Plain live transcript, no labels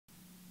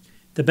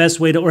The best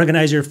way to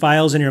organize your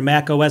files in your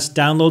Mac OS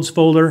downloads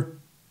folder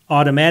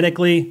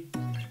automatically.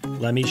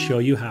 Let me show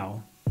you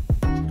how.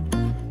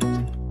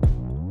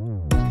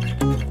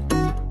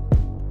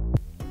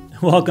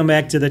 Welcome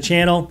back to the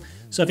channel.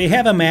 So if you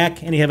have a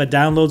Mac and you have a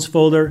downloads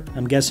folder,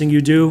 I'm guessing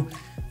you do,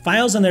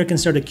 files in there can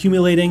start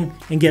accumulating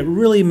and get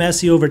really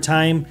messy over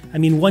time. I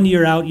mean, 1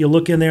 year out, you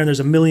look in there and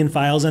there's a million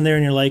files in there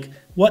and you're like,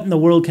 what in the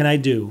world can I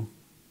do?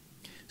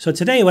 So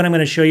today what I'm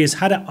going to show you is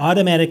how to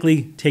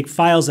automatically take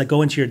files that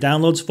go into your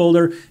downloads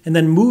folder and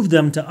then move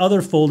them to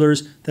other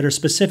folders that are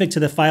specific to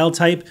the file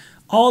type,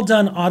 all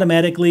done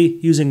automatically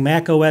using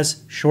Mac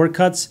OS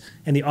shortcuts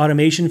and the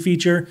automation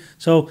feature.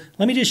 So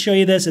let me just show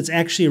you this. It's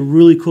actually a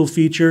really cool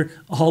feature,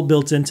 all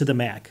built into the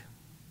Mac.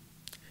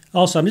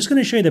 Also, I'm just going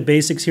to show you the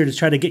basics here to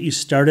try to get you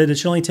started. It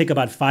should only take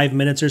about 5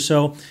 minutes or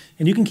so,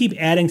 and you can keep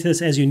adding to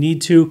this as you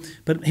need to.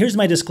 But here's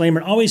my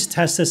disclaimer. Always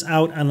test this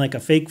out on like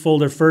a fake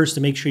folder first to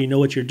make sure you know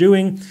what you're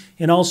doing.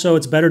 And also,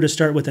 it's better to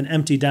start with an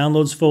empty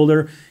downloads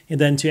folder and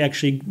then to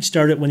actually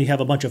start it when you have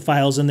a bunch of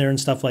files in there and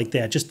stuff like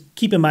that. Just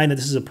keep in mind that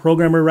this is a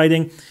programmer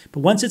writing, but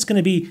once it's going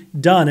to be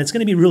done, it's going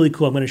to be really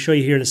cool. I'm going to show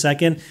you here in a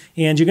second,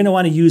 and you're going to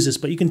want to use this,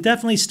 but you can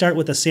definitely start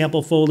with a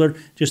sample folder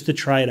just to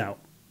try it out.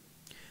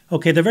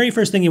 Okay, the very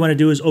first thing you want to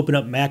do is open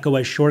up Mac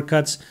OS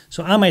shortcuts.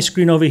 So on my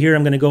screen over here,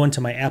 I'm going to go into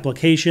my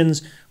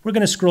applications. We're going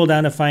to scroll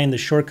down to find the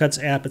shortcuts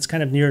app. It's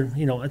kind of near,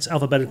 it's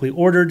alphabetically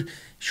ordered.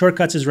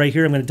 Shortcuts is right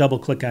here. I'm going to double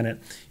click on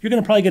it. You're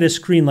going to probably get a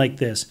screen like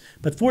this.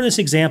 But for this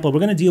example, we're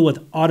going to deal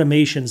with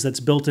automations that's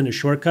built into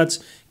shortcuts.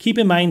 Keep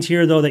in mind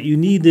here, though, that you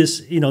need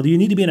this, you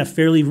need to be in a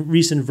fairly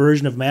recent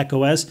version of Mac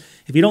OS.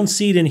 If you don't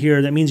see it in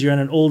here, that means you're on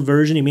an old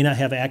version. You may not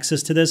have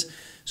access to this.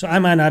 So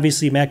I'm on,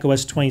 obviously, Mac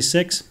OS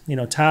 26,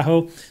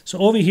 Tahoe. So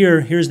over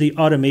here, here's the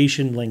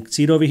automation link.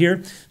 See it over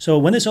here? So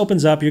when this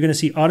opens up, you're going to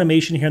see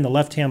automation here in the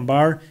left-hand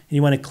bar, and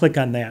you want to click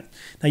on that.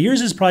 Now,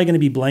 yours is probably going to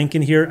be blank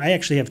in here. I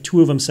actually have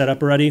 2 of them set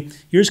up already.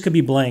 Yours could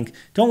be blank.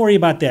 Don't worry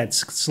about that.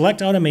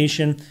 Select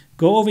automation.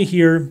 Go over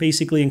here,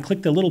 basically, and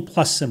click the little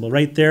plus symbol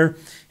right there.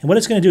 And what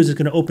it's going to do is it's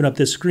going to open up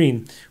this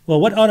screen.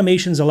 Well, what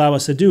automations allow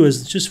us to do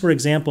is, just for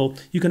example,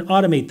 you can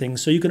automate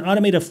things. So you can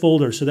automate a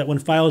folder so that when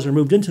files are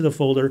moved into the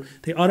folder,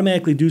 they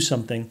automatically do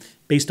something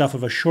based off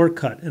of a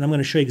shortcut. And I'm going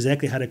to show you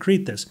exactly how to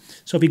create this.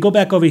 So if you go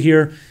back over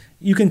here,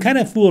 you can kind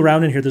of fool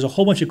around in here. There's a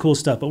whole bunch of cool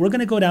stuff, but we're going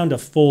to go down to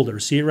folder.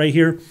 See it right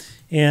here?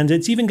 And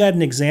it's even got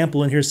an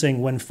example in here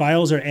saying when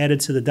files are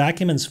added to the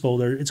documents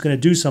folder, it's going to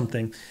do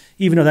something,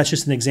 even though that's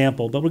just an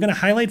example. But we're going to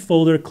highlight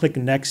folder, click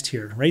next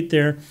here, right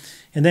there.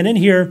 And then in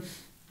here,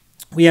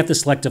 we have to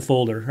select a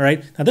folder, all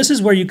right? Now, this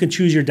is where you can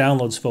choose your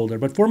downloads folder,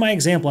 but for my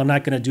example, I'm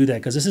not going to do that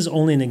because this is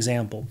only an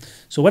example.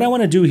 So what I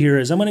want to do here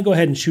is I'm going to go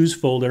ahead and choose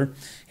folder.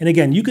 And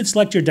again, you could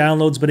select your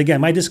downloads, but again,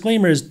 my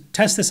disclaimer is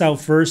test this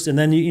out first and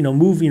then,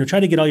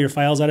 try to get all your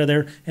files out of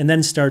there and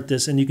then start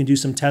this, and you can do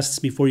some tests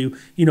before you,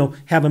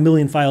 have a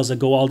million files that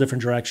go all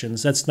different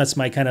directions. That's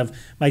my kind of,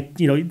 my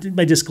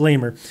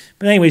disclaimer.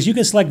 But anyways, you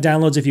can select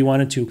downloads if you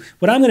wanted to.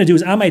 What I'm going to do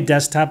is on my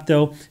desktop,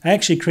 though, I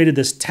actually created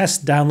this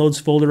test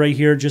downloads folder right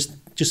here, just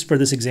for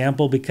this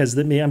example, because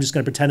I'm just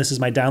going to pretend this is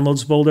my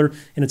downloads folder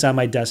and it's on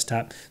my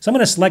desktop. So I'm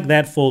going to select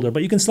that folder,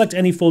 but you can select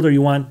any folder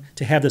you want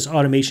to have this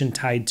automation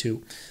tied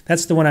to.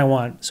 That's the one I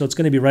want. So it's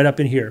going to be right up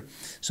in here.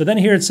 So then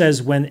here it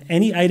says when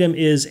any item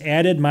is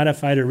added,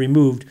 modified, or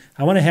removed,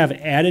 I want to have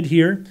added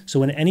here. So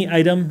when any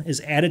item is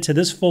added to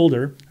this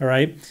folder, all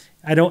right,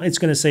 it's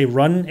going to say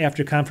run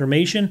after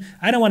confirmation.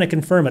 I don't want to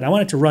confirm it. I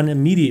want it to run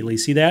immediately.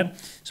 See that?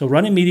 So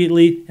run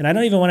immediately, and I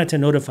don't even want it to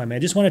notify me. I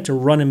just want it to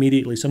run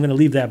immediately, so I'm going to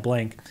leave that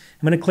blank.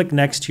 I'm going to click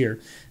next here.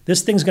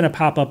 This thing's going to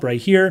pop up right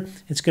here.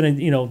 It's going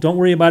to, don't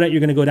worry about it. You're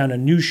going to go down to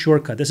new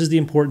shortcut. This is the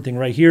important thing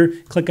right here.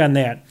 Click on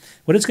that.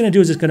 What it's going to do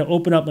is it's going to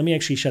open up, let me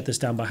actually shut this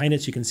down behind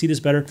it so you can see this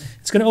better.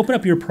 It's going to open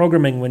up your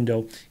programming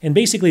window. And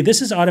basically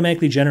this is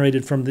automatically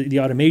generated from the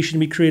automation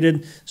we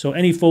created. So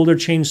any folder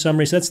change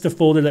summary, so that's the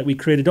folder that we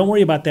created. Don't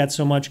worry about that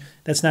so much.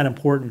 That's not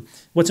important.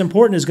 What's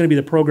important is going to be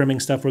the programming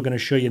stuff we're going to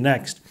show you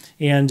next.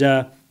 And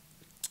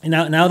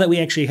now that we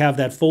actually have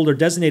that folder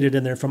designated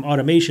in there from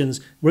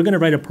automations, we're going to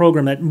write a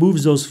program that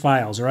moves those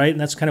files, all right? And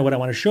that's kind of what I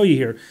want to show you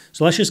here.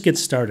 So let's just get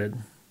started.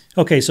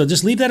 Okay, so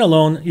just leave that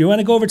alone. You want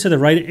to go over to the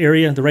right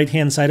area, the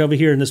right-hand side over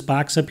here in this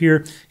box up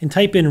here, and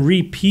type in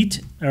repeat,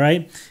 all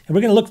right? And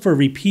we're going to look for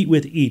repeat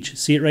with each.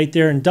 See it right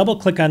there? And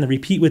double-click on the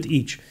repeat with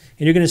each.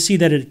 And you're going to see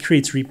that it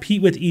creates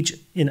repeat with each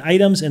in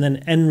items and then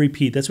end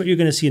repeat. That's what you're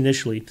going to see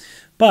initially.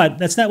 But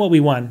that's not what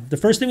we want. The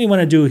first thing we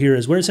want to do here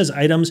is where it says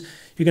items,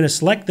 you're going to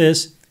select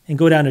this and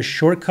go down to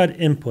shortcut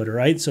input, all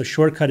right? So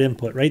shortcut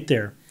input right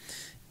there.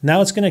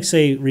 Now it's going to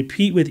say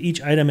repeat with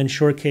each item in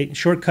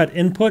shortcut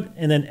input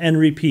and then end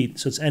repeat.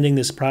 So it's ending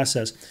this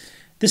process.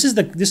 This is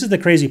the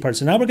crazy part.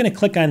 So now we're going to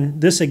click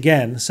on this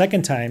again, the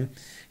second time.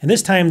 And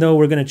this time, though,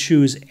 we're going to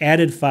choose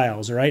added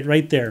files, all right,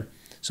 right there.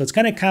 So it's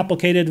kind of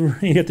complicated.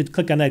 You have to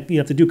click on that. You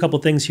have to do a couple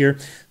things here.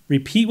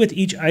 Repeat with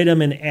each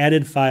item in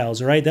added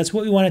files, all right? That's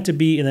what we want it to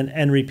be, and then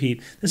end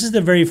repeat. This is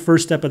the very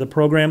first step of the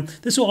program.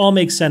 This will all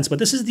make sense, but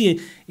this is the,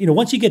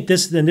 once you get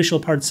the initial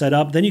part set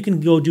up, then you can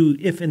go do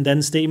if and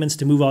then statements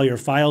to move all your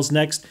files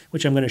next,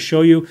 which I'm going to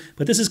show you.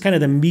 But this is kind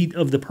of the meat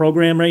of the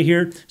program right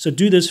here. So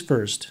do this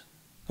first.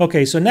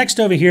 Okay, so next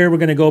over here, we're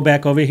going to go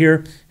back over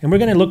here, and we're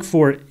going to look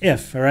for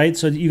if, all right?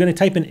 So you're going to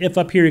type in if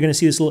up here. You're going to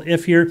see this little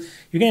if here.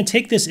 You're going to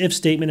take this if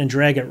statement and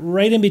drag it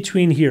right in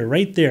between here,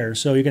 right there.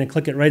 So you're going to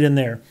click it right in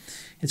there.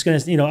 It's going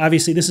to,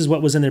 obviously this is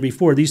what was in there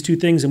before, these two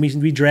things, and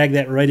we drag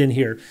that right in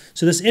here.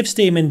 So this if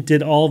statement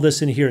did all this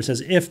in here. It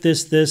says if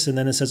this, and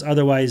then it says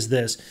otherwise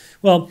this.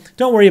 Well,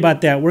 don't worry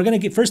about that. We're going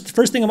to get, first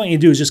thing I want you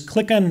to do is just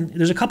click on,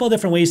 there's a couple of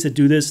different ways to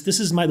do this. This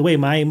is the way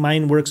my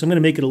mind works. I'm going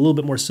to make it a little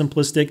bit more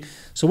simplistic.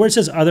 So where it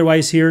says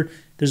otherwise here,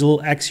 there's a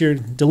little X here.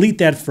 Delete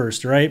that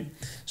first, all right?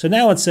 So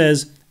now it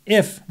says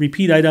if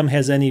repeat item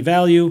has any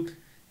value,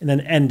 and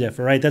then end if,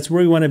 all right? That's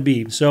where we want to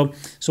be. So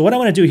what I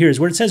want to do here is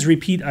where it says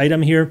repeat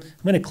item here,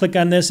 I'm going to click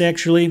on this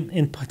actually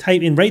and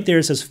type in right there,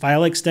 it says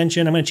file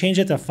extension. I'm going to change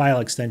it to file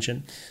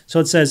extension. So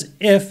it says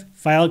if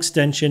file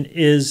extension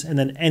is, and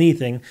then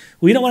anything.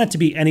 We don't want it to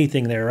be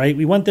anything there, right?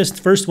 We want this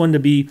first one to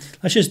be,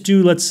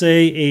 let's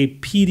say a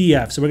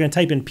PDF. So we're going to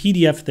type in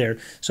PDF there.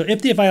 So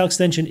if the file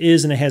extension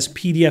is and it has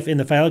PDF in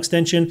the file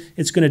extension,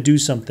 it's going to do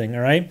something,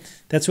 all right?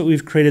 That's what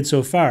we've created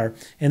so far.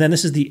 And then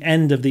this is the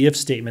end of the if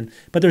statement.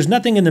 But there's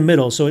nothing in the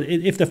middle. So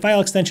if the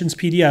file extension is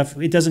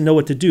PDF, it doesn't know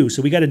what to do.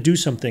 So we got to do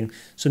something.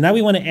 So now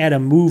we want to add a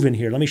move in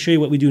here. Let me show you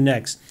what we do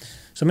next.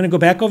 So I'm going to go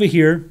back over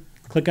here,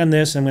 click on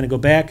this. I'm going to go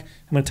back.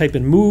 I'm going to type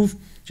in move,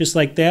 just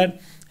like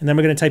that. And then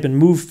we're going to type in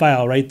move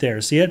file right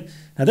there. See it?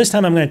 Now this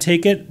time I'm going to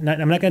take it.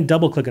 I'm not going to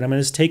double click it. I'm going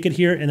to just take it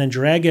here and then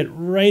drag it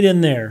right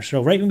in there.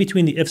 So right in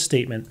between the if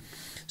statement.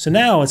 So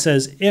now it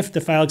says if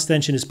the file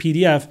extension is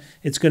PDF,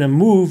 it's going to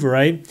move,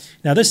 right?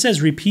 Now this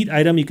says repeat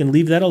item. You can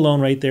leave that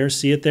alone right there.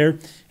 See it there?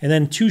 And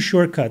then two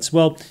shortcuts.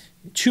 Well,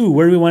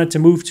 where do we want it to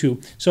move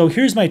to? So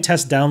here's my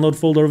test download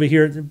folder over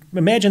here.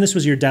 Imagine this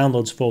was your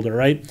downloads folder,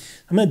 right?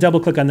 I'm going to double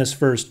click on this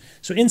first.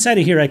 So inside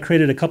of here, I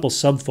created a couple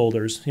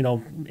subfolders,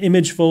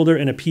 image folder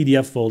and a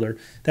PDF folder.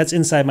 That's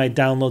inside my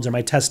downloads or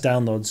my test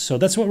downloads. So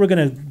that's what we're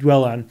going to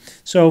dwell on.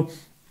 So,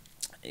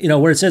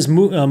 where it says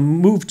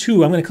move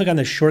to, I'm going to click on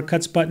the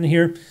shortcuts button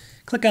here.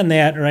 Click on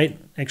that, right?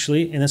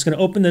 Actually, and it's going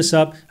to open this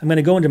up. I'm going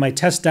to go into my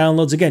test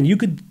downloads. Again, you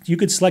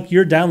could select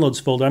your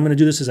downloads folder. I'm going to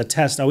do this as a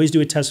test. I always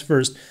do a test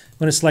first. I'm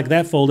going to select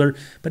that folder.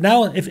 But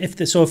now, if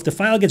the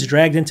file gets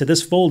dragged into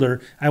this folder,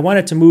 I want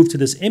it to move to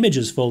this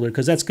images folder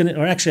because that's going to,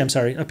 or actually, I'm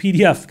sorry, a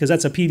PDF because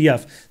that's a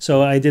PDF.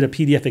 So I did a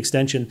PDF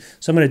extension.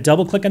 So I'm going to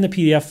double click on the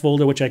PDF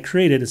folder, which I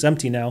created. It's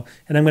empty now,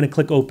 and I'm going to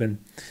click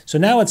open. So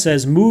now it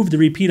says move the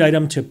repeat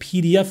item to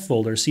PDF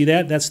folder. See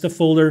that? That's the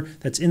folder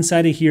that's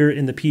inside of here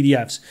in the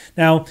PDFs.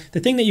 Now, the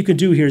thing that you could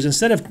do here is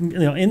instead of,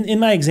 in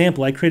my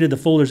example, I created the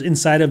folders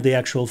inside of the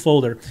actual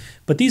folder.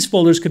 But these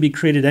folders could be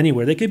created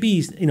anywhere. They could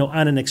be,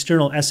 on an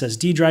external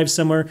SSD drive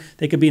somewhere.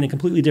 They could be in a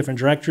completely different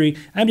directory.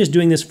 I'm just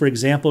doing this for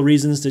example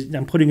reasons.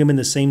 I'm putting them in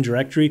the same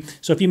directory.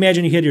 So if you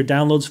imagine you had your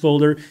downloads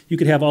folder, you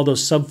could have all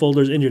those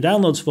subfolders in your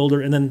downloads folder,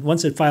 and then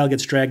once a file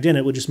gets dragged in,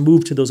 it would just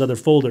move to those other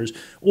folders.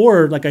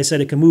 Or, like I said,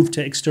 it can move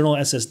to external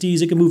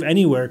SSDs. It can move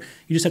anywhere.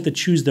 You just have to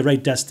choose the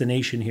right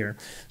destination here.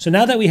 So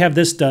now that we have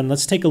this done,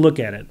 let's take a look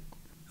at it.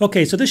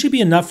 Okay, so this should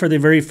be enough for the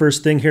very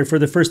first thing here, for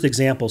the first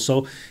example.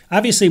 So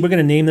obviously we're going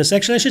to name this.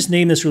 Actually, let's just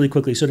name this really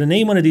quickly. So to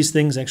name one of these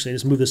things, actually,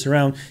 just move this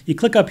around. You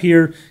click up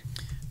here,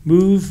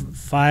 move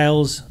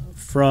files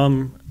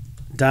from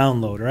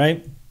download,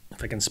 right?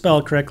 If I can spell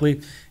it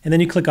correctly. And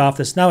then you click off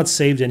this. Now it's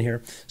saved in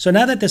here. So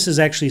now that this is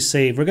actually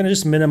saved, we're going to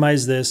just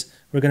minimize this.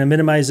 We're going to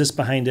minimize this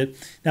behind it.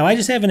 Now I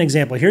just have an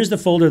example. Here's the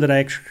folder that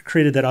I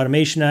created that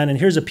automation on, and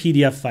here's a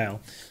PDF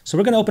file. So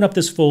we're going to open up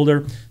this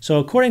folder. So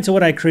according to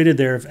what I created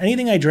there, if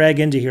anything I drag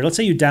into here, let's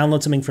say you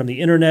download something from the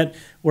internet,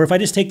 or if I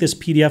just take this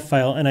PDF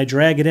file and I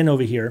drag it in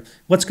over here,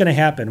 what's going to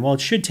happen? Well,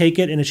 it should take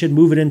it and it should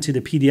move it into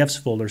the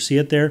PDFs folder. See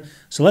it there?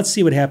 So let's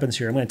see what happens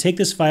here. I'm going to take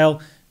this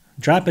file,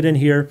 drop it in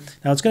here.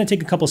 Now it's going to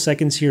take a couple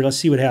seconds here. Let's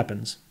see what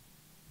happens.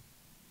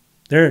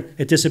 There,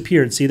 it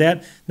disappeared. See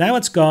that? Now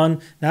it's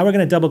gone. Now we're going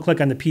to double click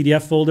on the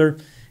PDF folder,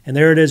 and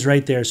there it is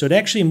right there. So it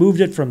actually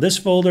moved it from this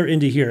folder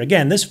into here.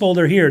 Again, this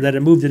folder here that it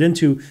moved it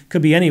into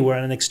could be anywhere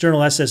on an external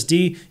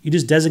SSD. You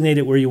just designate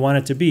it where you want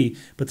it to be.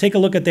 But take a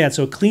look at that.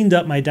 So it cleaned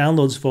up my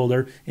downloads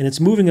folder, and it's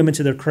moving them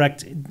into the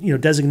correct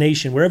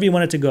designation, wherever you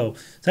want it to go.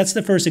 So that's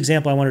the first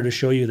example I wanted to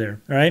show you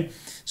there. All right?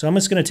 So I'm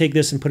just going to take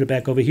this and put it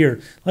back over here.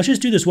 Let's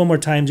just do this one more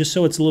time just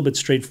so it's a little bit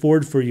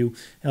straightforward for you.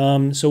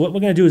 So what we're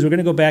going to do is we're going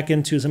to go back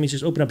into, so let me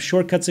just open up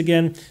shortcuts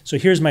again. So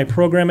here's my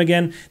program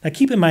again. Now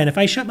keep in mind, if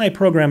I shut my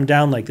program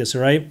down like this,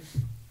 all right,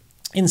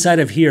 inside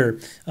of here,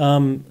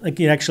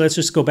 actually, let's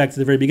just go back to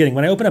the very beginning.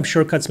 When I open up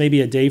shortcuts,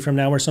 maybe a day from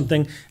now or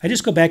something, I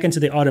just go back into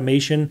the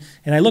automation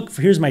and I look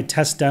for, here's my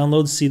test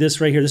downloads. See this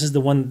right here? This is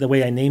the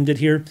way I named it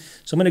here.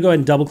 So I'm going to go ahead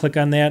and double click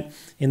on that,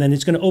 and then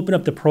it's going to open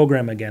up the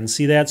program again.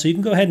 See that? So you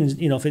can go ahead and,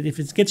 if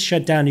it gets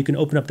shut down, you can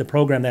open up the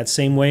program that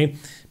same way.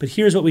 But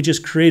here's what we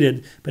just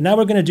created. But now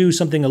we're going to do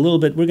something a little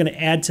bit, we're going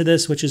to add to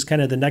this, which is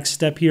kind of the next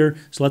step here.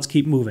 So let's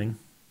keep moving.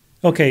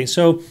 Okay,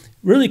 so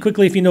really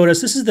quickly, if you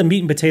notice, this is the meat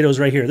and potatoes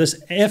right here.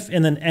 This if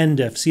and then end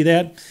if, see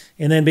that?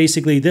 And then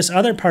basically this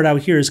other part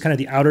out here is kind of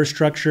the outer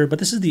structure, but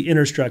this is the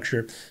inner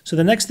structure. So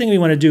the next thing we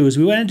want to do is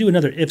we want to do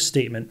another if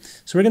statement.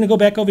 So we're going to go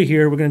back over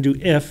here, we're going to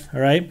do if, all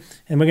right?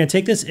 And we're going to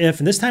take this if,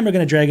 and this time we're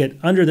going to drag it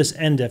under this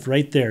end if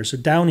right there. So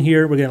down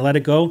here, we're going to let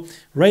it go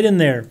right in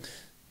there.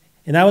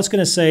 And now it's going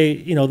to say,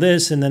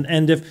 this and then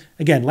end if.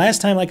 Again,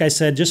 last time, like I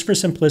said, just for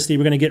simplicity,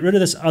 we're going to get rid of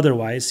this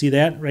otherwise. See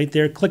that right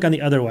there? Click on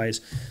the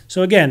otherwise.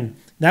 So again,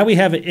 now we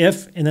have an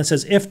if, and then it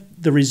says if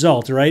the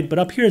result, right? But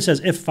up here it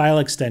says if file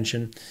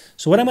extension.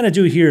 So what I'm going to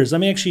do here is let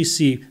me actually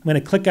see. I'm going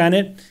to click on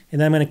it, and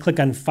then I'm going to click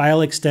on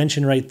file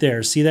extension right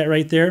there. See that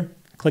right there?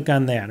 Click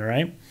on that, all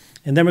right?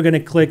 And then we're going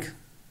to click,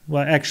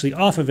 well, actually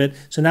off of it.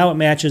 So now it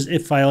matches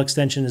if file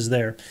extension is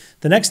there.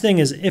 The next thing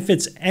is if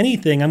it's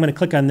anything, I'm going to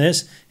click on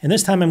this, and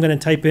this time I'm going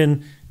to type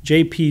in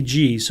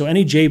JPG, so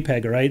any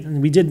JPEG, all right?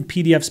 And we did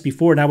PDFs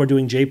before, now we're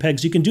doing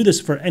JPEGs. You can do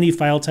this for any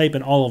file type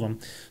and all of them.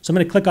 So I'm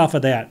going to click off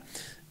of that.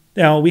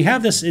 Now we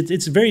have this,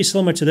 it's very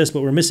similar to this,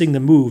 but we're missing the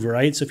move,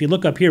 right? So if you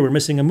look up here, we're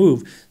missing a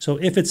move. So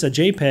if it's a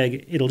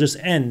JPEG, it'll just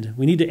end.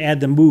 We need to add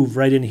the move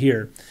right in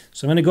here.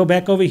 So I'm going to go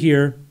back over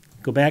here,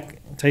 go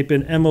back, type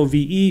in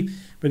MOVE.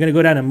 We're going to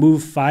go down and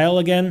move file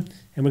again,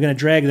 and we're going to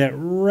drag that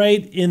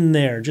right in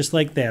there, just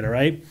like that, all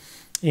right?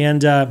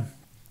 And so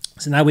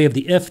now we have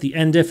the if, the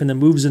end if, and the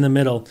moves in the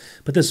middle.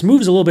 But this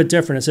move's a little bit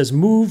different. It says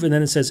move, and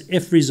then it says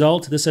if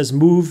result. This says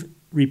move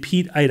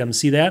repeat item.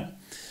 See that?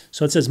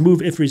 So it says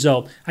move if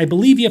result. I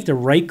believe you have to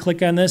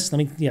right-click on this.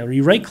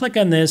 You right-click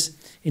on this,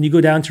 and you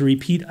go down to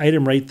repeat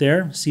item right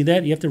there. See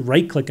that? You have to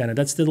right-click on it.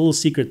 That's the little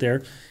secret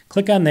there.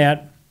 Click on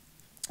that.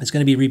 It's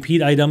going to be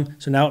repeat item.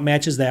 So now it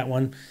matches that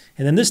one.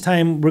 And then this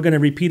time we're going to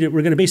repeat it.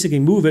 We're going to basically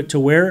move it to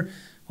where?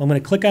 Well, I'm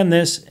going to click on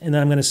this, and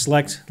then I'm going to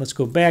select. Let's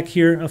go back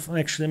here.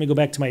 Actually, let me go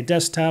back to my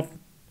desktop.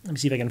 Let me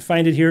see if I can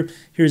find it here.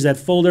 Here's that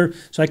folder.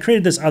 So I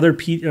created this other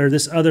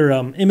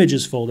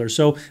images folder.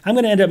 So I'm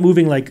going to end up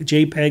moving like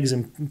JPEGs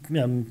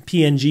and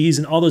PNGs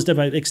and all those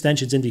different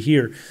extensions into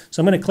here.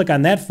 So I'm going to click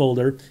on that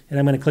folder, and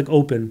I'm going to click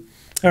open.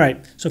 All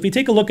right, so if you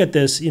take a look at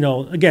this,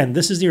 again,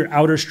 this is your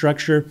outer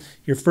structure.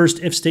 Your first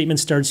if statement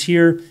starts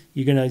here.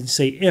 You're going to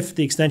say if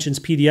the extension's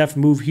PDF,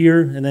 move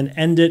here, and then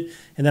end it.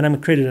 And then I'm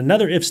going to create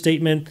another if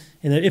statement.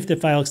 And then if the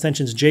file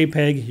extension's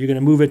JPEG, you're going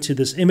to move it to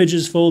this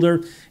images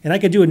folder. And I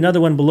could do another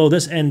one below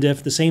this end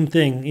if, the same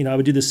thing. I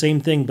would do the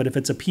same thing, but if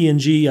it's a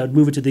PNG, I would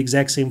move it to the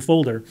exact same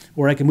folder,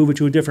 or I can move it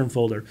to a different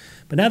folder.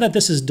 But now that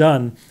this is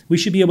done, we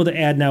should be able to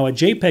add now a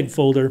JPEG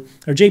folder,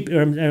 or a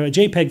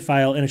JPEG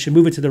file, and it should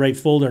move it to the right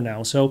folder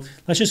now. So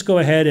let's just go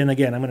ahead, and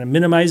again, I'm going to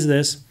minimize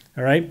this,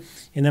 all right?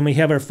 And then we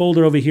have our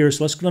folder over here.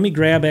 So let me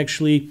grab,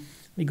 actually,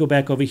 let me go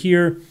back over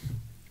here.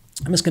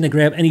 I'm just going to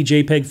grab any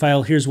JPEG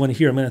file. Here's one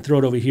here. I'm going to throw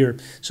it over here.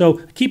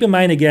 So keep in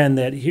mind, again,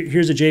 that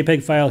here's a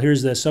JPEG file.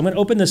 Here's this. So I'm going to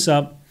open this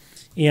up.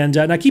 And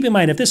now keep in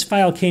mind, if this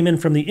file came in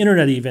from the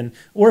internet even,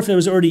 or if it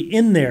was already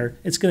in there,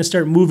 it's going to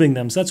start moving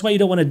them. So that's why you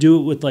don't want to do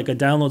it with like a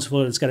downloads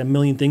folder that's got a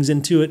million things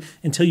into it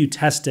until you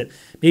test it.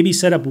 Maybe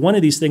set up one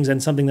of these things on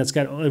something that's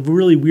got a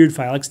really weird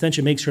file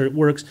extension, make sure it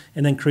works,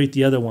 and then create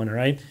the other one, all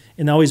right?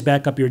 And always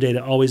back up your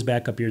data, always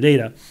back up your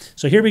data.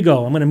 So here we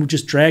go. I'm going to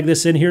just drag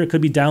this in here. It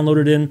could be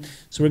downloaded in.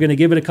 So we're going to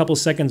give it a couple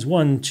seconds,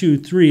 1, 2,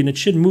 3, and it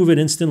should move it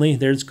instantly.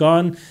 There it's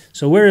gone.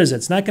 So where is it?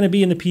 It's not going to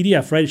be in the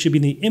PDF, right? It should be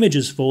in the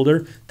images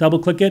folder. Double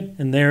click it,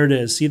 and there it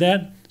is. See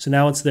that? So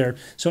now it's there.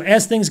 So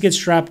as things get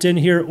dropped in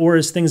here, or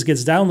as things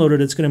gets downloaded,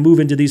 it's going to move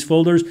into these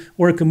folders,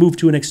 or it can move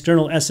to an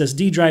external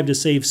SSD drive to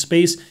save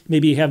space.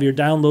 Maybe you have your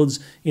downloads,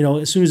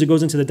 as soon as it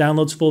goes into the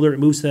downloads folder, it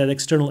moves to that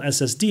external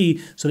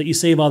SSD so that you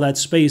save all that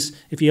space.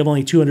 If you have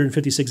only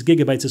 256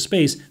 gigabytes of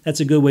space,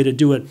 that's a good way to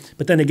do it.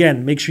 But then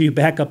again, make sure you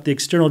back up the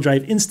external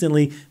drive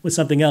instantly with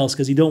something else,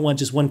 because you don't want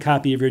just one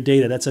copy of your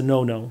data. That's a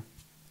no-no.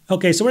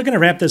 Okay, so we're going to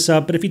wrap this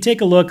up, but if you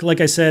take a look, like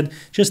I said,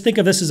 just think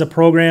of this as a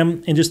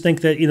program, and just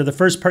think that, the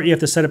first part you have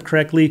to set up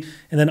correctly,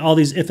 and then all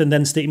these if and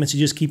then statements, you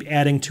just keep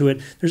adding to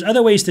it. There's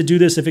other ways to do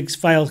this. If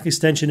file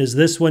extension is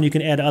this one, you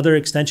can add other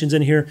extensions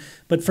in here,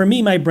 but for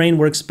me, my brain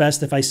works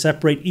best if I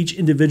separate each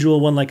individual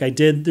one like I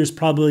did. There's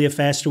probably a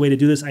faster way to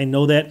do this. I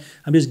know that.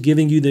 I'm just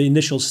giving you the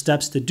initial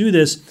steps to do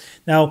this.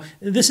 Now,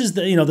 this is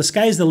the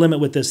sky's the limit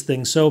with this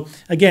thing. So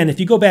again, if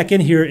you go back in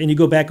here and you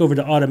go back over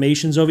to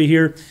automations over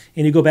here,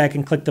 and you go back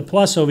and click the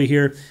plus over over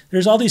here,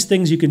 there's all these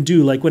things you can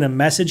do, like when a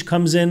message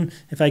comes in,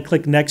 if I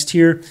click next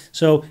here,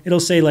 so it'll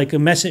say like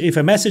if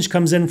a message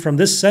comes in from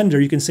this sender,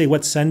 you can say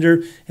what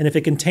sender, and if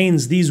it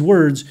contains these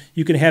words,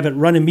 you can have it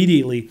run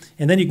immediately.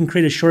 And then you can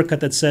create a shortcut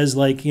that says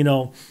like, you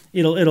know,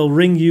 it'll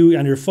ring you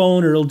on your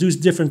phone, or it'll do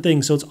different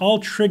things. So it's all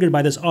triggered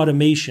by this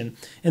automation.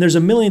 And there's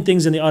a million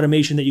things in the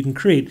automation that you can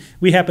create.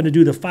 We happen to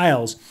do the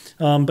files,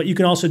 but you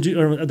can also do,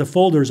 or the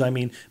folders, I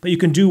mean, but you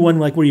can do one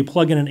like where you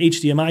plug in an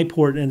HDMI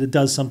port and it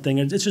does something.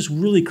 And it's just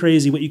really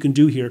crazy what you can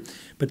do here.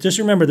 But just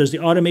remember, there's the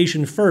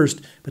automation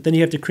first, but then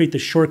you have to create the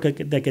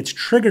shortcut that gets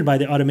triggered by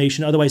the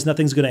automation. Otherwise,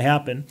 nothing's going to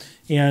happen.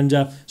 And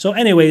so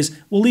anyways,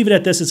 we'll leave it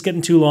at this. It's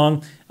getting too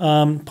long.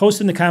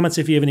 Post in the comments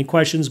if you have any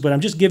questions, but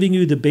I'm just giving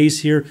you the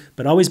base here.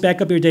 But always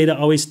back up your data.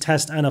 Always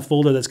test on a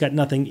folder that's got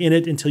nothing in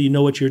it until you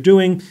know what you're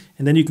doing.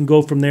 And then you can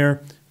go from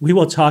there. We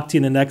will talk to you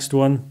in the next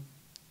one.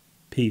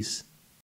 Peace.